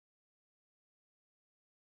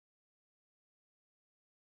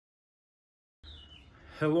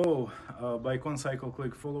Hello, Bike on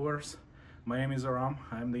CycleClick followers. My name is Aram.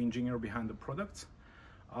 I'm the engineer behind the products.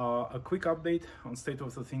 A quick update on state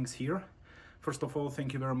of the things here. First of all,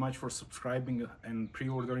 thank you very much for subscribing and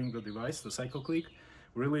pre-ordering the device, the CycleClick.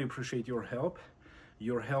 Really appreciate your help.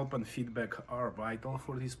 Your help and feedback are vital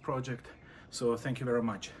for this project, so thank you very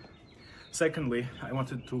much. Secondly, I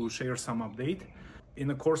wanted to share some update. In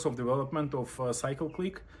the course of development of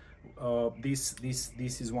CycleClick,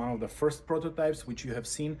 this is one of the first prototypes which you have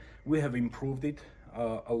seen. We have improved it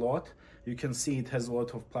a lot. You can see it has a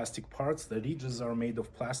lot of plastic parts. The ridges are made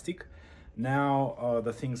of plastic. Now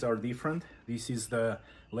the things are different. This is the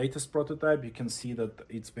latest prototype. You can see that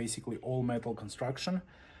it's basically all metal construction,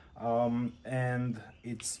 and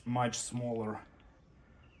it's much smaller.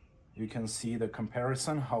 You can see the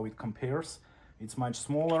comparison, how it compares. It's much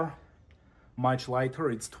smaller, much lighter.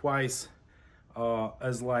 It's twice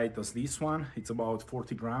as light as this one. It's about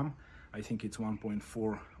 40 grams. I think it's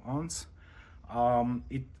 1.4 ounce.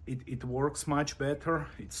 It works much better.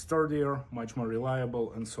 It's sturdier, much more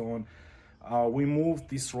reliable, and so on. We moved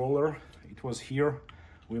this roller. It was here.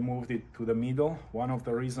 We moved it to the middle. One of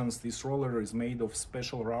the reasons this roller is made of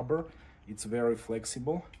special rubber, it's very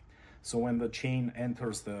flexible. So when the chain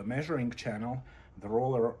enters the measuring channel, the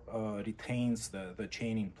roller retains the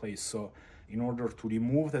chain in place. So in order to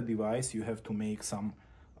remove the device, you have to make some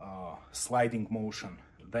sliding motion,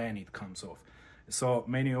 then it comes off. So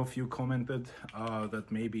many of you commented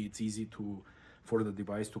that maybe it's easy for the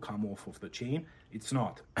device to come off of the chain. It's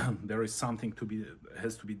not. There is something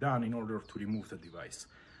has to be done in order to remove the device.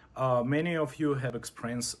 Many of you have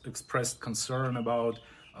expressed concern about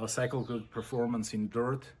CycleClick performance in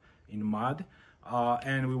dirt, in mud,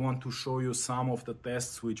 and we want to show you some of the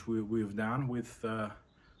tests which we've done with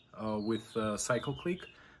CycleClick.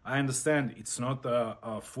 I understand it's not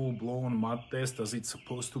a full-blown mud test as it's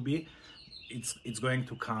supposed to be. It's going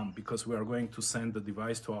to come because we are going to send the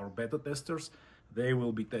device to our beta testers. They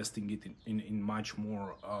will be testing it in much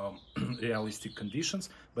more realistic conditions.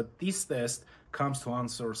 But this test comes to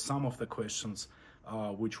answer some of the questions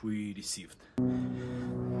which we received.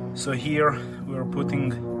 So here we are putting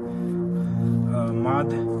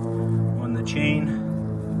mud on the chain.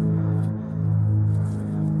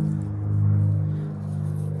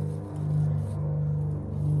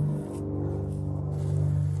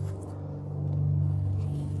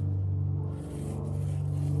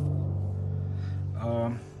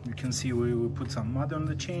 You can see we put some mud on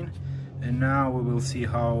the chain, and now we will see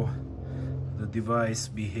how the device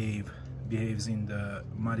behaves in the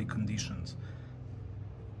muddy conditions.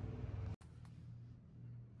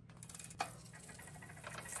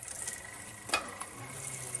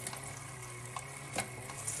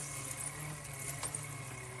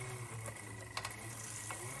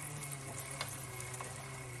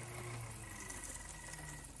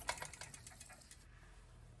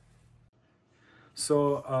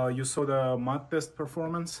 So you saw the mud test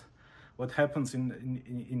performance. What happens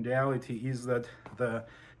in reality is that the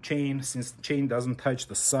chain, since the chain doesn't touch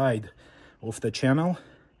the side of the channel,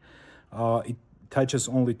 it touches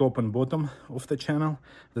only top and bottom of the channel.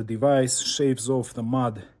 The device shaves off the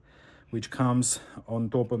mud which comes on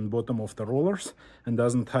top and bottom of the rollers and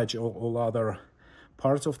doesn't touch all other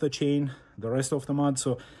parts of the chain, the rest of the mud.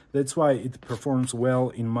 So that's why it performs well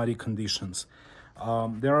in muddy conditions.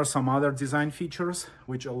 There are some other design features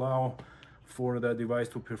which allow for the device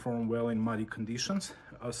to perform well in muddy conditions.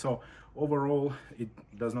 So overall, it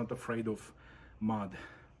does not afraid of mud.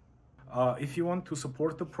 If you want to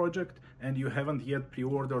support the project and you haven't yet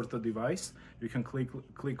pre-ordered the device, you can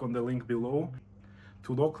click on the link below.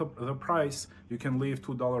 To lock up the price, you can leave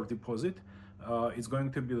 $2 deposit. It's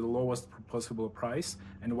going to be the lowest possible price,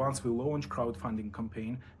 and once we launch crowdfunding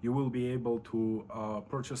campaign, you will be able to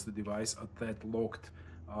purchase the device at that locked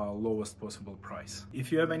lowest possible price.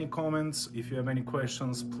 If you have any comments, if you have any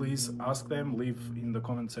questions, please ask them, leave in the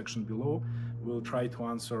comment section below. We'll try to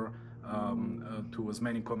answer to as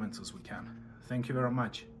many comments as we can. Thank you very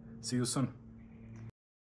much. See you soon.